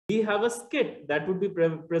we have a skit that would be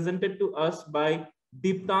presented to us by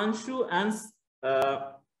Diptanshu and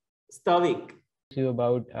Satvik. You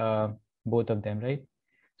about both of them, right?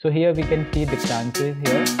 So here we can see Diptanshu is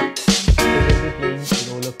here. He will be playing the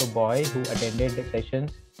role of a boy who attended the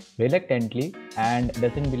sessions reluctantly and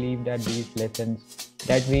doesn't believe that these lessons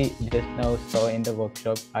that we just now saw in the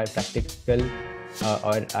workshop are practical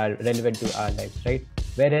or are relevant to our lives, right?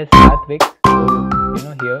 Whereas Satvik,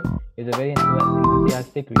 here is a very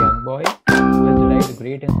enthusiastic young boy who has derived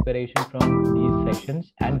great inspiration from these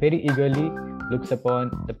sessions and very eagerly looks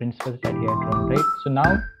upon the principles that he had drawn, right? So now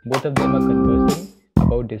both of them are conversing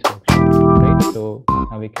about this workshop, right? So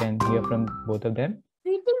now we can hear from both of them.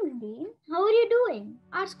 Greetings, Dean. How are you doing?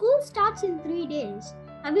 Our school starts in 3 days.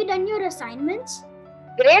 Have you done your assignments?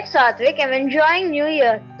 Great, Satvik. I'm enjoying New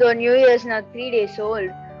Year, though New Year is now 3 days old.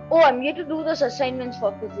 Oh, I'm yet to do those assignments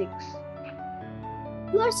for physics.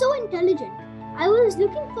 You are so intelligent. I was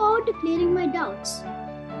looking forward to clearing my doubts.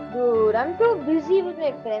 Dude, I'm too busy with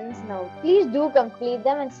my friends now. Please do complete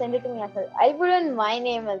them and send it to me as well. I'll put in my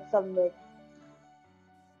name and submit.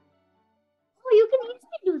 Oh, you can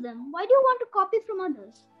easily do them. Why do you want to copy from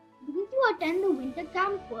others? Didn't you attend the winter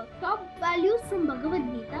camp workshop values from Bhagavad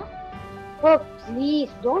Gita? Oh, please,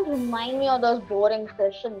 don't remind me of those boring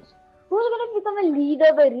sessions. Who's going to become a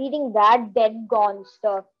leader by reading that dead gone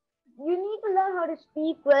stuff? You need to learn how to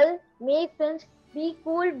speak well, make friends, be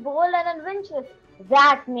cool, bold and adventurous.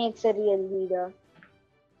 That makes a real leader.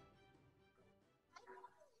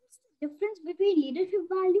 What's the difference between leadership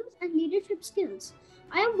values and leadership skills?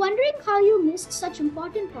 I am wondering how you missed such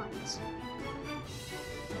important points.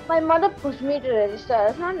 My mother pushed me to register. I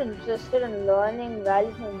was not interested in learning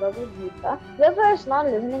values from Bhagavad Gita. Therefore, I was not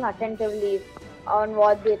listening attentively on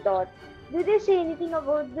what they taught. Did they say anything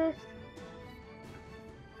about this?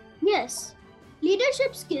 Yes,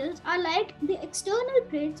 leadership skills are like the external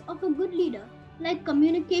traits of a good leader, like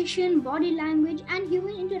communication, body language, and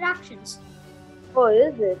human interactions. Oh,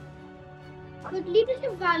 is it? But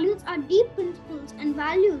leadership values are deep principles and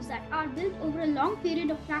values that are built over a long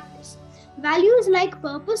period of practice. Values like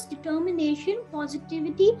purpose, determination,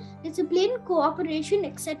 positivity, discipline, cooperation,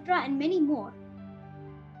 etc., and many more.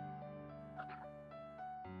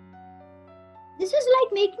 This is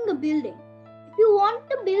like making a building. If you want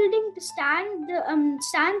the building to stand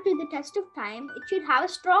to the test of time, it should have a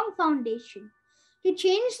strong foundation. To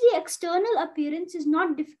change the external appearance is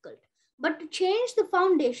not difficult, but to change the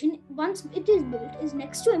foundation once it is built is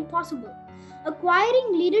next to impossible.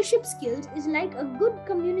 Acquiring leadership skills is like a good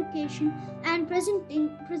communication, and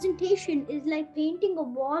presentation is like painting the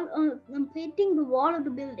wall of the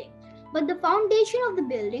building. But the foundation of the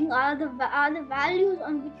building are the values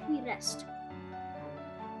on which we rest.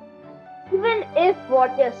 Even if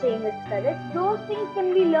what you're saying is correct, those things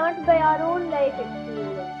can be learned by our own life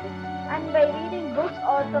experiences and by reading books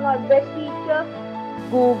or from our best teacher,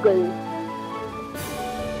 Google.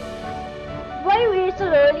 Why waste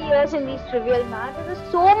our early years in these trivial matters?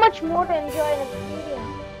 There's so much more to enjoy and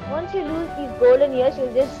experience. Once you lose these golden years,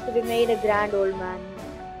 you'll just remain a grand old man.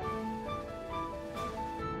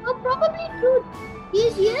 Oh, probably true.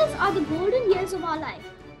 These years are the golden years of our life.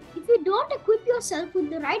 If you don't equip yourself with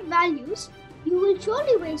the right values, you will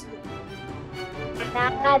surely waste them.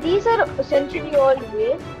 Nah, these are century-old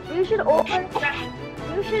ways. You should open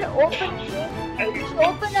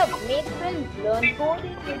up, make friends, learn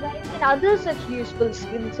coding, design, and other such useful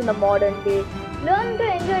skills in the modern day. Learn to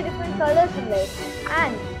enjoy different colors in life.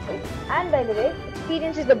 And by the way,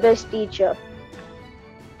 experience is the best teacher.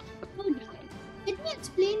 Let me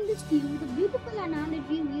explain this to you with a beautiful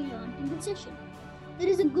analogy we learned in the session. There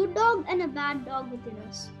is a good dog and a bad dog within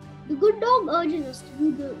us. The good dog urges us to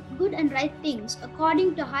do the good and right things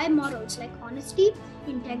according to high morals like honesty,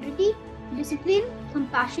 integrity, discipline,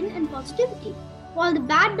 compassion, and positivity, while the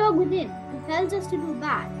bad dog within compels us to do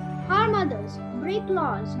bad, harm others, break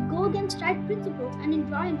laws, go against right principles, and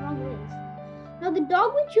enjoy in wrong ways. Now, the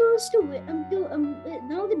dog we choose to win,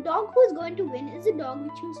 the dog who is going to win is the dog we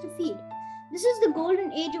choose to feed. This is the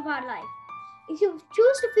golden age of our life. If you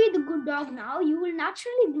choose to feed the good dog now, you will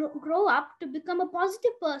naturally grow up to become a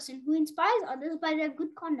positive person who inspires others by their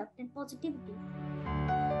good conduct and positivity.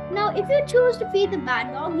 Now, if you choose to feed the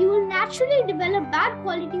bad dog, you will naturally develop bad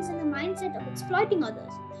qualities and the mindset of exploiting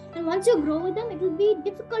others. And once you grow with them, it will be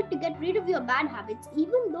difficult to get rid of your bad habits,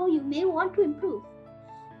 even though you may want to improve.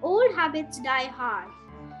 Old habits die hard.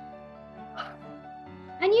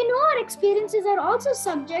 And our experiences are also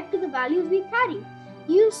subject to the values we carry.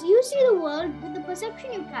 You see the world with the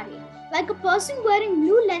perception you carry. Like a person wearing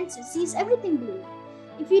blue lenses sees everything blue.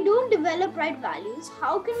 If we don't develop right values,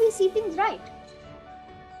 how can we see things right?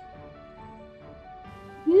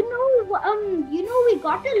 We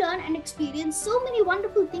got to learn and experience so many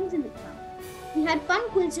wonderful things in the camp. We had fun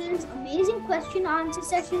quizzes, amazing question answer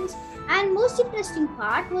sessions, and most interesting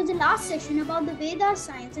part was the last session about the Vedas,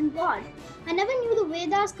 science and God. I never knew the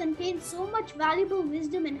Vedas contained so much valuable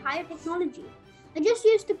wisdom and higher technology. I just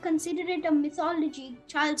used to consider it a mythology,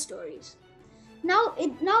 child stories. Now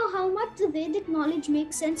how much the Vedic knowledge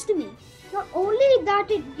makes sense to me. Not only that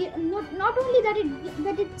it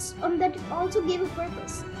also gave a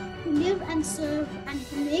purpose to live and serve and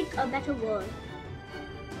to make a better world.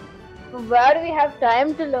 Where do we have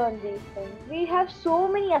time to learn these things? We have so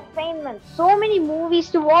many assignments, so many movies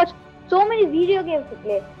to watch, so many video games to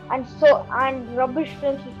play, and rubbish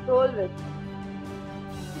films to scroll with.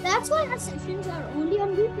 That's why our sessions are only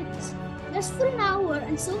on weekends. Just for an hour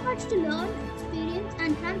and so much to learn, experience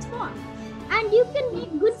and transform. And you can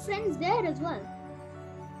make good friends there as well.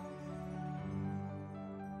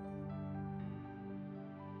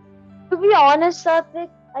 To be honest, Satvik,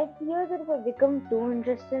 I fear that if I become too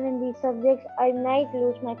interested in these subjects, I might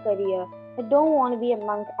lose my career. I don't want to be a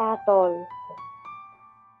monk at all.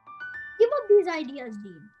 Give up these ideas,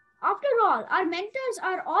 Dean. After all, our mentors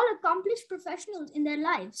are all accomplished professionals in their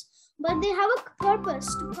lives, but they have a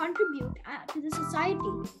purpose to contribute to the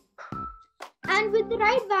society. And with the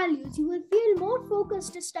right values, you will feel more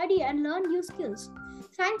focused to study and learn new skills.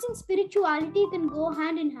 Science and spirituality can go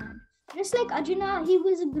hand in hand. Just like Arjuna, he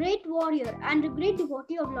was a great warrior and a great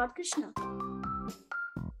devotee of Lord Krishna.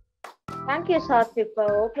 Thank you, Satvik,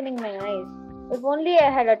 for opening my eyes. If only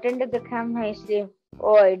I had attended the camp nicely.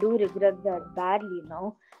 Oh, I do regret that badly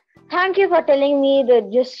now. Thank you for telling me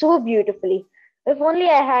that just so beautifully. If only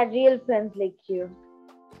I had real friends like you.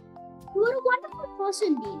 You are a wonderful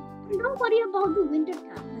person, Dean. And don't worry about the winter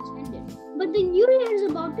camp has ended. But the new year is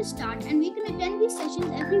about to start and we can attend these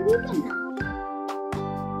sessions every weekend now.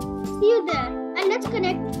 See you there and let's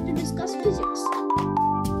connect to discuss physics.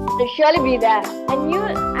 I'll surely be there.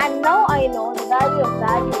 And now I know the value of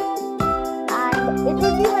values. And it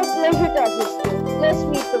will be my pleasure to assist you. Let's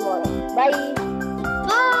meet tomorrow. Bye.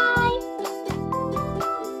 Bye.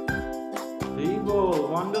 Haribol,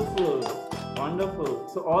 wonderful. Wonderful.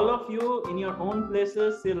 So all of you in your own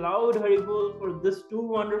places say loud Haribol for these two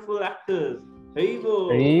wonderful actors. Haribol.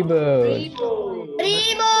 Haribol. Haribol.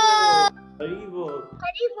 Haribol.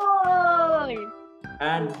 Haribol.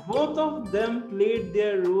 And both of them played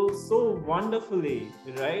their roles so wonderfully,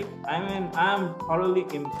 right? I mean, I'm thoroughly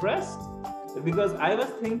impressed because I was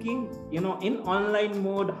thinking, in online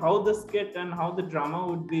mode, how the skit and how the drama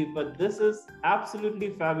would be, but this is absolutely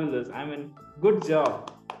fabulous. I mean, good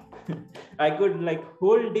job. I could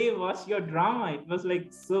whole day watch your drama. It was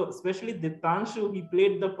so, especially Diptanshu, he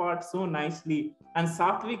played the part so nicely, and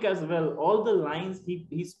Satvik as well. All the lines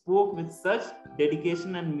he spoke with such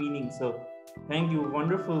dedication and meaning. So thank you,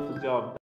 wonderful job.